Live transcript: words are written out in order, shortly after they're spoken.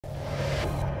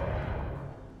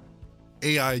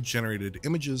AI-generated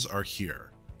images are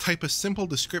here. Type a simple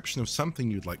description of something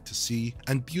you'd like to see,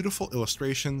 and beautiful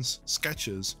illustrations,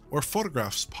 sketches, or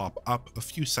photographs pop up a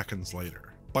few seconds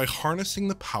later. By harnessing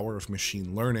the power of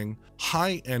machine learning,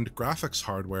 high-end graphics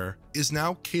hardware is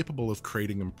now capable of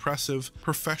creating impressive,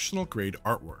 professional-grade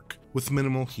artwork with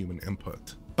minimal human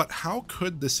input. But how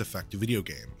could this affect video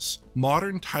games?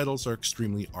 Modern titles are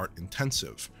extremely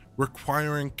art-intensive,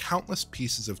 requiring countless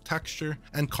pieces of texture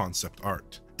and concept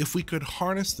art. If we could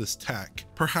harness this tech,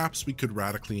 perhaps we could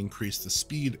radically increase the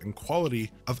speed and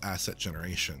quality of asset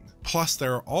generation. Plus,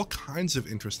 there are all kinds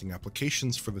of interesting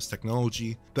applications for this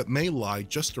technology that may lie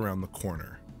just around the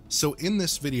corner. So in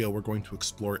this video, we're going to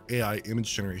explore AI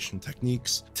image generation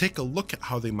techniques, take a look at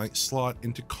how they might slot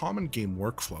into common game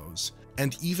workflows,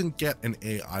 and even get an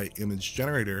AI image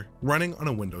generator running on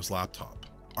a Windows laptop.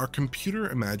 Are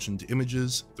computer-imagined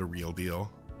images the real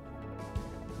deal?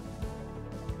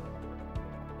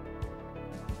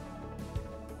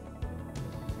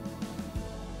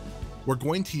 We're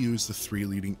going to use the three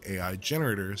leading AI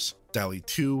generators, DALL-E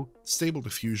 2, Stable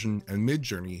Diffusion, and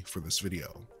Midjourney for this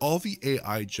video. All the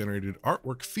AI-generated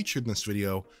artwork featured in this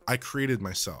video I created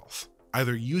myself,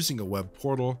 either using a web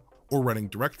portal or running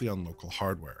directly on local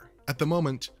hardware. At the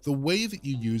moment, the way that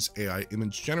you use AI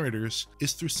image generators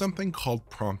is through something called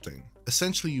prompting.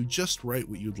 Essentially, you just write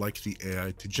what you'd like the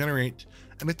AI to generate,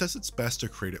 and it does its best to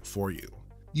create it for you.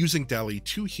 Using DALL-E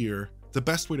 2 here, the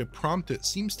best way to prompt it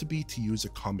seems to be to use a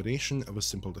combination of a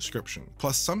simple description,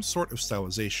 plus some sort of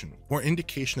stylization, or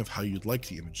indication of how you'd like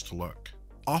the image to look.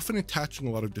 Often attaching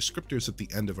a lot of descriptors at the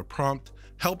end of a prompt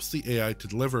helps the AI to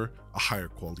deliver a higher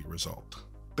quality result.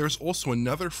 There's also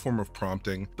another form of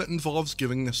prompting that involves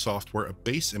giving the software a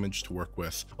base image to work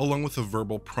with, along with a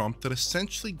verbal prompt that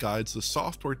essentially guides the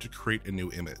software to create a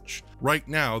new image. Right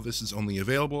now, this is only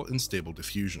available in Stable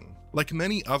Diffusion. Like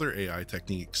many other AI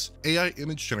techniques, AI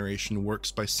image generation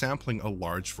works by sampling a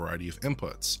large variety of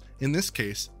inputs, in this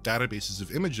case, databases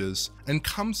of images, and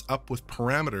comes up with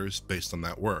parameters based on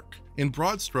that work. In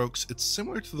broad strokes, it's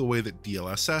similar to the way that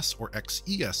DLSS or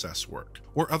XESS work,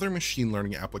 or other machine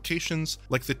learning applications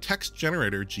like the text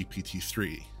generator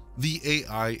GPT-3. The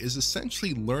AI is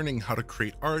essentially learning how to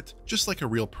create art just like a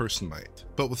real person might,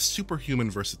 but with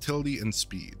superhuman versatility and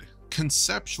speed.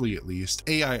 Conceptually at least,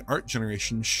 AI art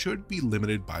generation should be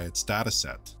limited by its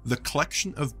dataset, the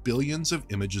collection of billions of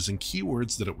images and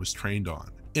keywords that it was trained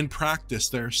on. In practice,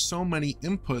 there are so many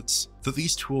inputs that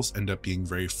these tools end up being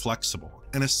very flexible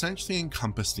and essentially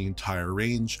encompass the entire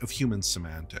range of human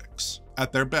semantics.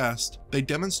 At their best, they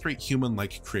demonstrate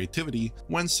human-like creativity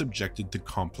when subjected to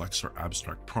complex or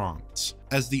abstract prompts,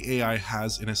 as the AI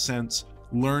has, in a sense,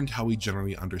 learned how we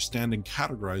generally understand and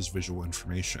categorize visual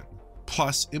information.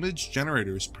 Plus, image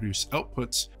generators produce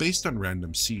outputs based on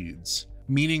random seeds,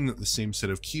 meaning that the same set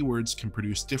of keywords can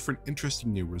produce different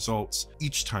interesting new results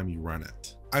each time you run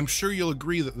it. I'm sure you'll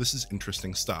agree that this is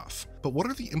interesting stuff, but what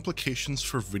are the implications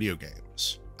for video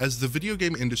games? As the video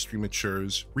game industry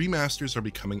matures, remasters are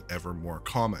becoming ever more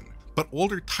common, but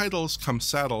older titles come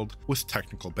saddled with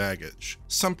technical baggage.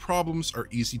 Some problems are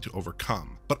easy to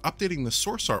overcome, but updating the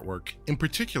source artwork, in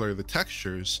particular the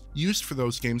textures, used for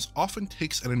those games often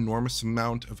takes an enormous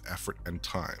amount of effort and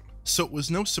time. So it was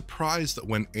no surprise that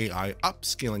when AI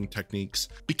upscaling techniques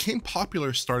became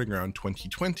popular starting around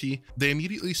 2020, they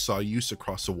immediately saw use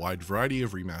across a wide variety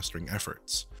of remastering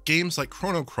efforts. Games like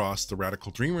CHRONO Cross, the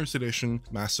Radical Dreamers Edition,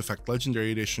 Mass Effect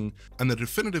Legendary Edition, and the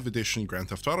Definitive Edition Grand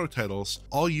Theft Auto titles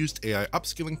all used AI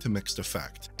upscaling to mixed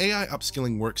effect. AI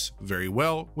upscaling works very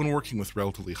well when working with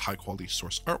relatively high quality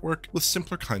source artwork with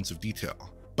simpler kinds of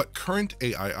detail. But current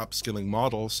AI upscaling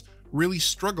models really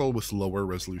struggle with lower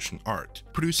resolution art,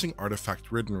 producing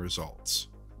artifact-ridden results.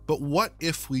 But what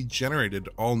if we generated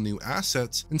all new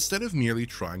assets instead of merely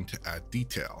trying to add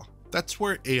detail? That's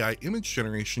where AI image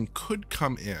generation could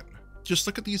come in. Just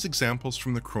look at these examples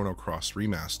from the CHRONO Cross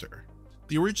remaster.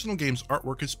 The original game's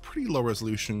artwork is pretty low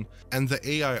resolution, and the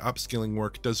AI upscaling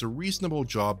work does a reasonable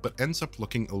job but ends up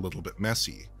looking a little bit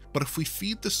messy. But if we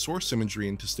feed the source imagery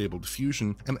into Stable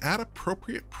Diffusion and add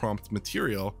appropriate prompt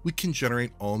material, we can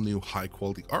generate all new high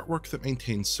quality artwork that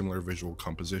maintains similar visual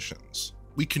compositions.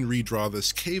 We can redraw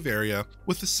this cave area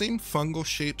with the same fungal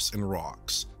shapes and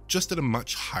rocks, just at a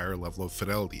much higher level of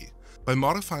fidelity. By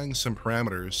modifying some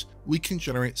parameters, we can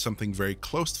generate something very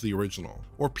close to the original,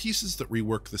 or pieces that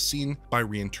rework the scene by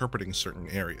reinterpreting certain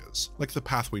areas, like the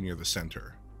pathway near the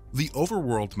center. The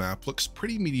overworld map looks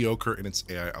pretty mediocre in its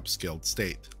AI upscaled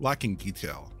state, lacking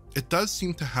detail. It does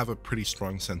seem to have a pretty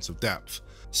strong sense of depth,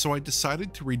 so I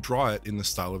decided to redraw it in the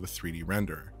style of a 3D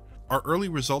render. Our early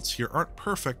results here aren't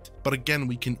perfect, but again,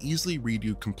 we can easily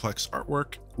redo complex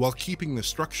artwork while keeping the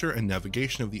structure and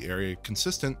navigation of the area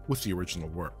consistent with the original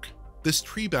work. This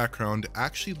tree background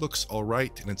actually looks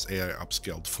alright in its AI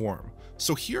upscaled form,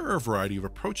 so here are a variety of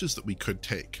approaches that we could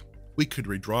take. We could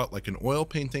redraw it like an oil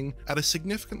painting at a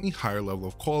significantly higher level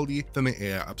of quality than the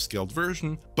AI upscaled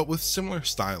version, but with similar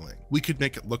styling. We could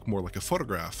make it look more like a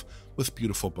photograph with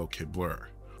beautiful bokeh blur.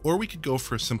 Or we could go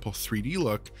for a simple 3D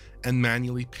look and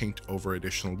manually paint over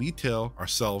additional detail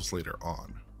ourselves later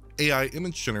on. AI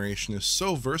image generation is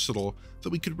so versatile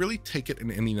that we could really take it in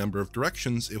any number of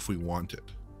directions if we wanted.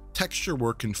 Texture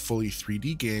work in fully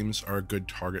 3D games are a good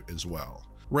target as well.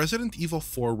 Resident Evil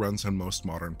 4 runs on most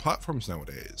modern platforms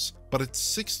nowadays, but its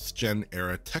 6th gen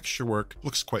era texture work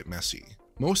looks quite messy.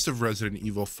 Most of Resident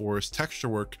Evil 4's texture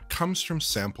work comes from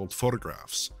sampled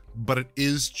photographs, but it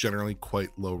is generally quite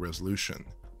low resolution.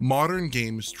 Modern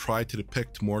games try to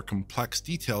depict more complex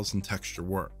details in texture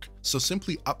work, so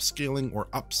simply upscaling or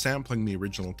upsampling the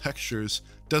original textures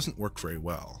doesn't work very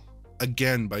well.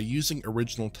 Again, by using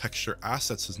original texture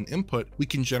assets as an input, we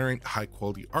can generate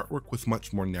high-quality artwork with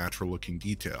much more natural-looking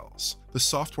details. The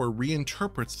software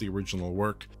reinterprets the original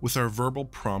work with our verbal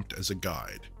prompt as a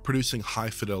guide, producing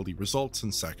high-fidelity results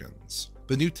in seconds.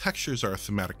 The new textures are a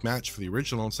thematic match for the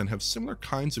originals and have similar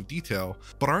kinds of detail,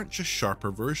 but aren't just sharper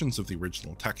versions of the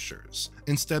original textures.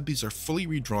 Instead, these are fully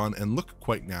redrawn and look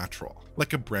quite natural,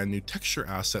 like a brand new texture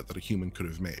asset that a human could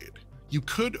have made. You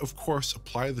could, of course,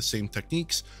 apply the same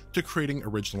techniques to creating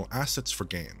original assets for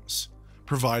games.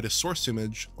 Provide a source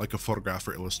image, like a photograph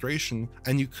or illustration,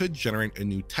 and you could generate a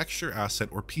new texture asset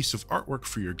or piece of artwork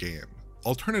for your game.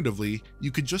 Alternatively,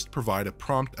 you could just provide a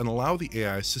prompt and allow the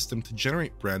AI system to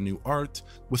generate brand new art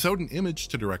without an image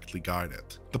to directly guide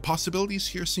it. The possibilities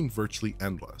here seem virtually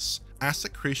endless.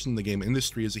 Asset creation in the game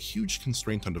industry is a huge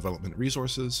constraint on development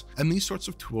resources, and these sorts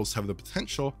of tools have the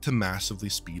potential to massively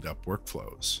speed up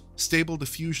workflows. Stable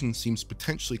Diffusion seems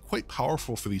potentially quite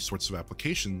powerful for these sorts of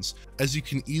applications, as you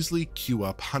can easily queue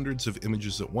up hundreds of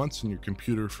images at once on your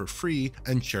computer for free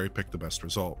and cherry-pick the best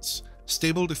results.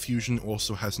 Stable Diffusion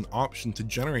also has an option to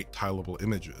generate tileable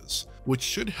images, which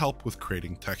should help with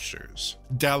creating textures.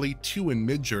 DALL-E 2 and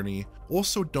Midjourney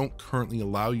also don't currently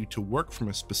allow you to work from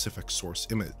a specific source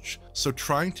image, so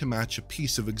trying to match a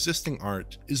piece of existing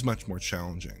art is much more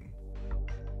challenging.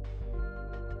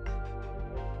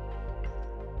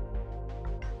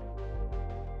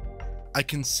 I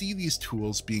can see these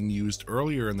tools being used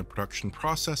earlier in the production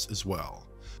process as well.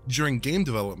 During game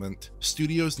development,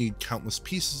 studios need countless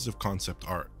pieces of concept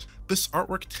art. This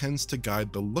artwork tends to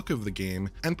guide the look of the game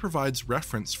and provides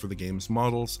reference for the game's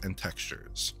models and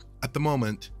textures. At the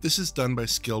moment, this is done by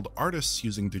skilled artists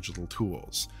using digital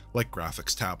tools, like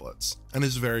graphics tablets, and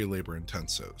is very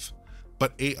labor-intensive.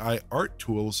 But AI art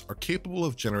tools are capable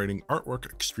of generating artwork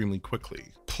extremely quickly.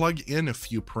 Plug in a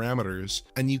few parameters,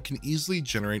 and you can easily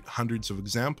generate hundreds of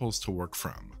examples to work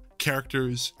from.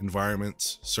 Characters,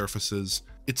 environments, surfaces,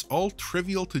 it's all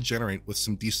trivial to generate with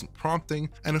some decent prompting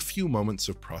and a few moments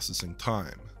of processing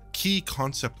time. Key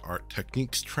concept art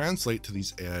techniques translate to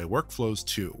these AI workflows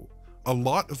too. A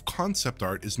lot of concept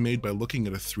art is made by looking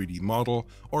at a 3D model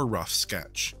or rough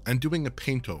sketch and doing a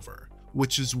paint over,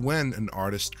 which is when an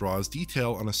artist draws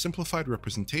detail on a simplified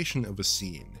representation of a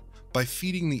scene. By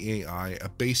feeding the AI a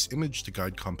base image to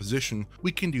guide composition,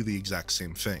 we can do the exact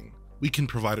same thing. We can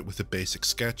provide it with a basic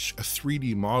sketch, a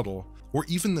 3D model, or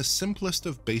even the simplest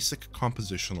of basic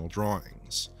compositional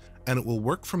drawings, and it will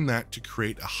work from that to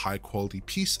create a high-quality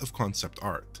piece of concept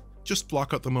art. Just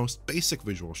block out the most basic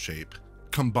visual shape,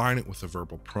 combine it with a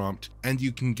verbal prompt, and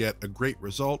you can get a great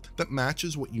result that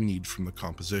matches what you need from the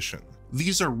composition.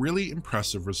 These are really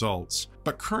impressive results,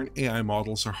 but current AI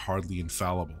models are hardly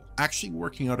infallible. Actually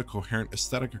working out a coherent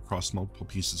aesthetic across multiple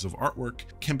pieces of artwork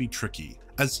can be tricky,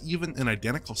 as even an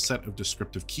identical set of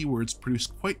descriptive keywords produce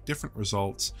quite different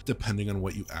results depending on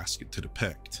what you ask it to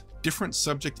depict. Different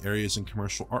subject areas in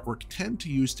commercial artwork tend to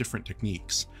use different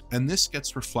techniques, and this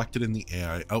gets reflected in the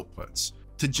AI outputs.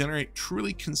 To generate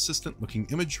truly consistent looking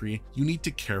imagery, you need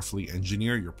to carefully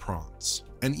engineer your prompts.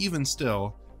 And even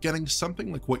still, getting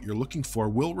something like what you're looking for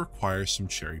will require some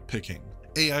cherry picking.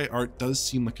 AI art does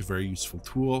seem like a very useful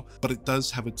tool, but it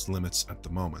does have its limits at the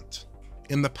moment.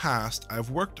 In the past, I've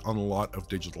worked on a lot of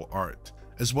digital art,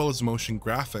 as well as motion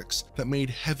graphics that made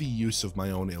heavy use of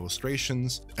my own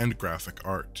illustrations and graphic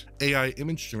art. AI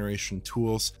image generation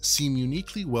tools seem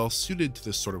uniquely well suited to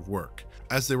this sort of work,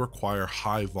 as they require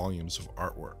high volumes of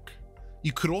artwork.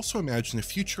 You could also imagine a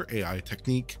future AI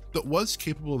technique that was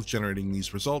capable of generating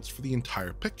these results for the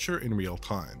entire picture in real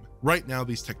time. Right now,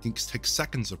 these techniques take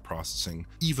seconds of processing,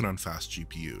 even on fast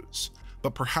GPUs.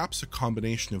 but perhaps a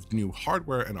combination of new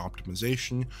hardware and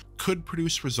optimization could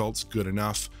produce results good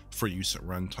enough for use at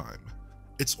runtime.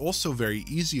 It's also very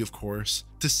easy, of course,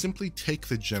 to simply take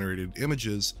the generated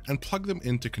images and plug them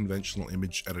into conventional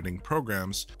image editing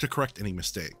programs to correct any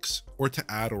mistakes, or to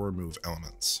add or remove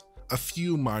elements. A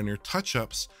few minor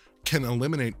touch-ups can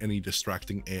eliminate any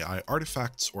distracting AI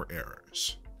artifacts or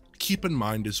errors. Keep in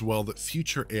mind as well that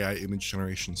future AI image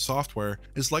generation software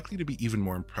is likely to be even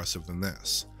more impressive than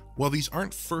this. While these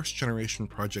aren't first-generation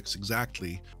projects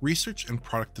exactly, research and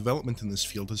product development in this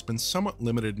field has been somewhat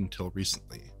limited until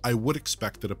recently. I would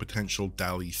expect that a potential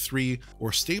DALL-E 3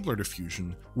 or stabler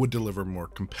diffusion would deliver more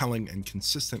compelling and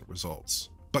consistent results.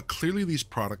 But clearly these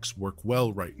products work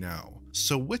well right now,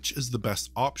 so which is the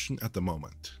best option at the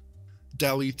moment?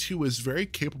 DALL-E 2 is very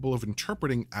capable of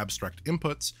interpreting abstract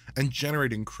inputs and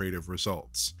generating creative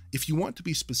results. If you want to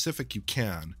be specific, you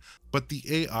can, but the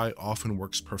AI often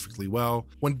works perfectly well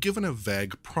when given a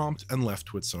vague prompt and left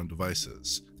to its own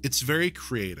devices. It's very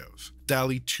creative.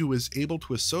 DALL-E 2 is able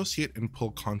to associate and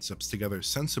pull concepts together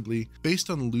sensibly based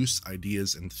on loose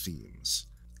ideas and themes.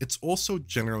 It's also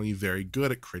generally very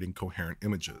good at creating coherent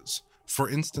images. For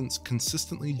instance,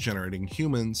 consistently generating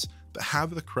humans that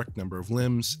have the correct number of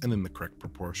limbs and in the correct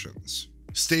proportions.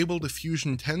 Stable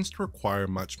diffusion tends to require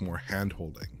much more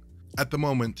hand-holding. At the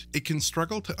moment, it can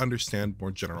struggle to understand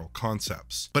more general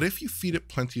concepts, but if you feed it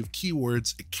plenty of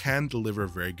keywords, it can deliver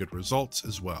very good results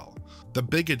as well. The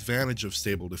big advantage of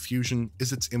Stable Diffusion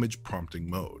is its image prompting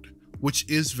mode, which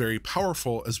is very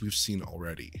powerful as we've seen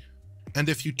already. And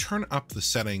if you turn up the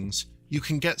settings, you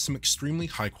can get some extremely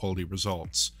high quality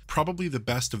results, probably the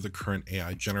best of the current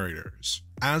AI generators.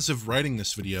 As of writing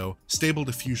this video, Stable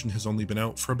Diffusion has only been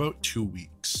out for about 2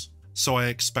 weeks, so I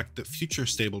expect that future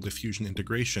Stable Diffusion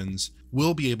integrations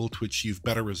will be able to achieve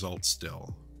better results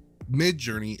still.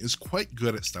 Midjourney is quite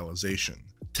good at stylization,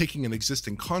 taking an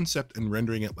existing concept and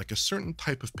rendering it like a certain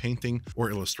type of painting or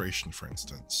illustration, for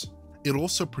instance. It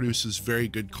also produces very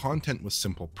good content with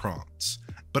simple prompts,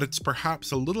 but it's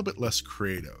perhaps a little bit less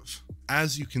creative,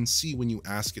 as you can see when you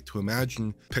ask it to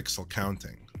imagine pixel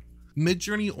counting.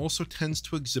 Midjourney also tends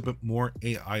to exhibit more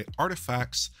AI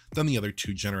artifacts than the other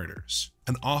two generators,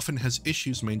 and often has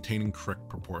issues maintaining correct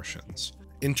proportions.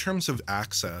 In terms of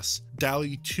access,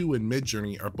 DALL-E 2 and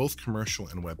Midjourney are both commercial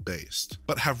and web-based,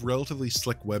 but have relatively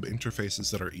slick web interfaces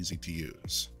that are easy to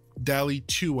use. DALL-E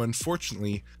 2,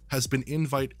 unfortunately, has been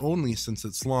invite-only since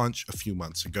its launch a few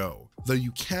months ago, though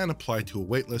you can apply to a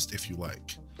waitlist if you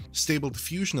like. Stable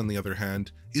Diffusion, on the other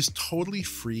hand, is totally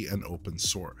free and open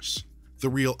source. The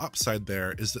real upside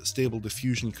there is that Stable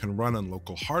Diffusion can run on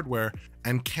local hardware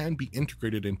and can be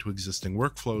integrated into existing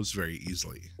workflows very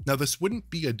easily. Now, this wouldn't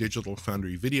be a Digital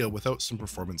Foundry video without some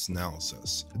performance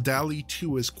analysis. DALL-E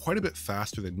 2 is quite a bit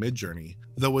faster than Midjourney,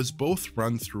 though as both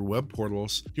run through web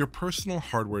portals, your personal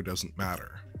hardware doesn't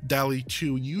matter. DALL-E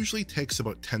 2 usually takes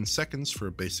about 10 seconds for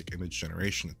a basic image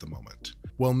generation at the moment,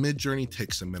 while Midjourney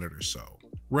takes a minute or so.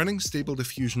 Running Stable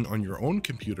Diffusion on your own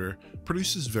computer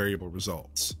produces variable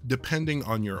results, depending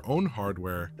on your own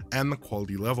hardware and the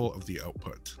quality level of the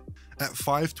output. At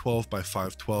 512 by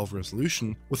 512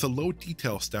 resolution with a low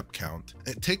detail step count,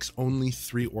 it takes only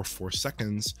 3 or 4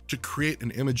 seconds to create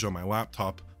an image on my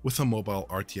laptop with a mobile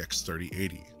RTX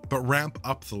 3080. But ramp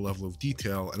up the level of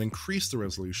detail and increase the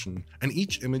resolution, and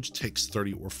each image takes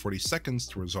 30 or 40 seconds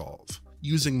to resolve.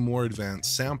 Using more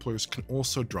advanced samplers can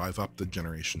also drive up the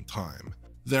generation time.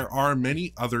 There are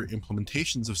many other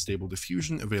implementations of Stable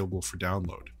Diffusion available for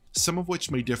download, some of which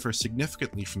may differ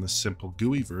significantly from the simple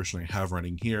GUI version I have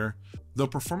running here, though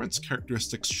performance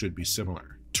characteristics should be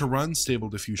similar. To run Stable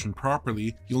Diffusion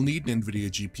properly, you'll need an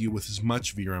NVIDIA GPU with as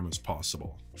much VRAM as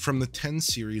possible, from the 10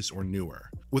 series or newer.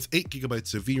 With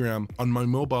 8GB of VRAM on my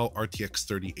mobile RTX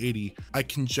 3080, I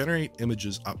can generate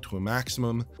images up to a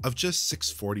maximum of just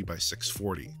 640 by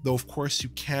 640, though of course you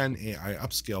can AI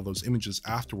upscale those images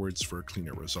afterwards for a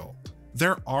cleaner result.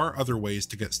 There are other ways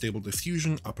to get Stable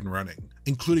Diffusion up and running,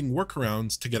 including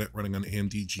workarounds to get it running on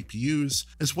AMD GPUs,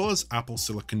 as well as Apple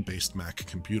Silicon-based Mac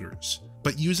computers.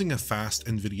 But using a fast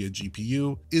NVIDIA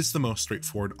GPU is the most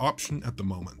straightforward option at the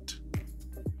moment.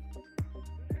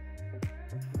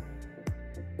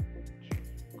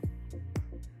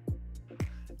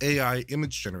 AI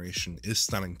image generation is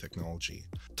stunning technology.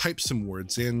 Type some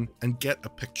words in and get a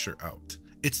picture out.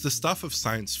 It's the stuff of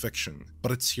science fiction,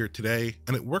 but it's here today,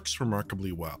 and it works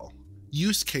remarkably well.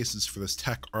 Use cases for this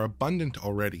tech are abundant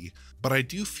already, but I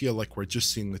do feel like we're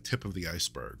just seeing the tip of the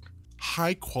iceberg.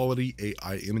 High-quality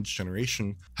AI image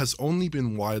generation has only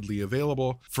been widely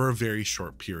available for a very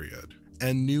short period,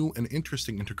 and new and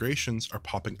interesting integrations are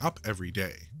popping up every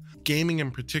day. Gaming in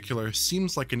particular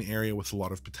seems like an area with a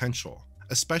lot of potential,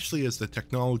 especially as the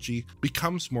technology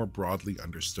becomes more broadly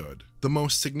understood. The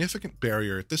most significant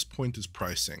barrier at this point is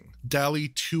pricing. DALL-E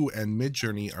 2 and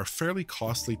Midjourney are fairly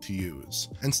costly to use,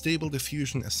 and Stable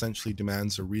Diffusion essentially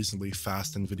demands a reasonably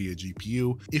fast NVIDIA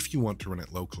GPU if you want to run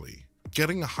it locally.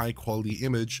 Getting a high-quality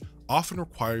image often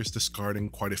requires discarding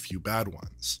quite a few bad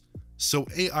ones, so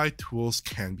AI tools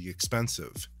can be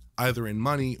expensive, either in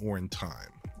money or in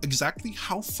time. Exactly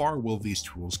how far will these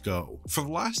tools go? For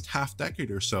the last half-decade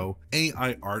or so,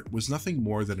 AI art was nothing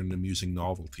more than an amusing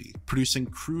novelty, producing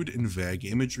crude and vague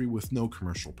imagery with no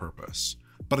commercial purpose.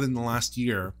 But in the last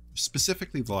year,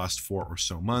 specifically the last 4 or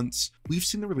so months, we've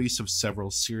seen the release of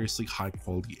several seriously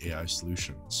high-quality AI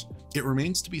solutions. It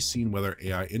remains to be seen whether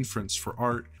AI inference for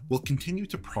art will continue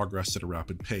to progress at a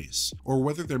rapid pace, or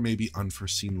whether there may be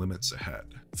unforeseen limits ahead.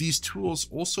 These tools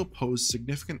also pose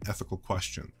significant ethical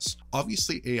questions.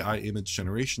 Obviously, AI image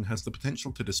generation has the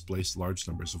potential to displace large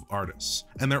numbers of artists,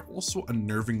 and they're also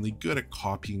unnervingly good at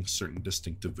copying certain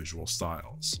distinctive visual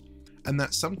styles. And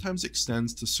that sometimes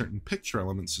extends to certain picture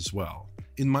elements as well.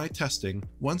 In my testing,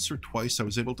 once or twice I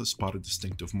was able to spot a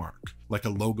distinctive mark, like a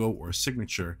logo or a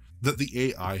signature, that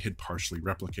the AI had partially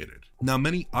replicated. Now,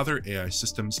 many other AI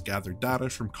systems gather data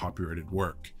from copyrighted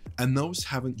work, and those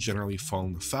haven't generally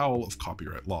fallen afoul of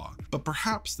copyright law, but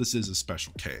perhaps this is a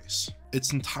special case.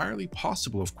 It's entirely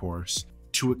possible, of course,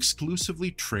 to exclusively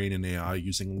train an AI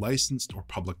using licensed or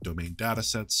public domain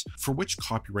datasets for which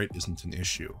copyright isn't an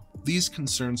issue. These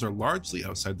concerns are largely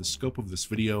outside the scope of this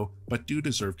video, but do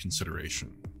deserve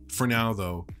consideration. For now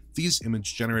though, these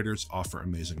image generators offer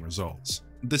amazing results.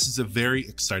 This is a very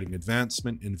exciting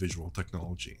advancement in visual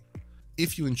technology.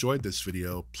 If you enjoyed this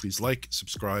video, please like,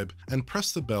 subscribe, and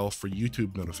press the bell for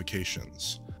YouTube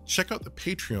notifications. Check out the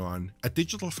Patreon at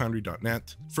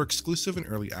digitalfoundry.net for exclusive and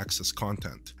early access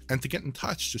content, and to get in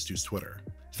touch, just use Twitter.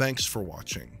 Thanks for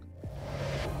watching.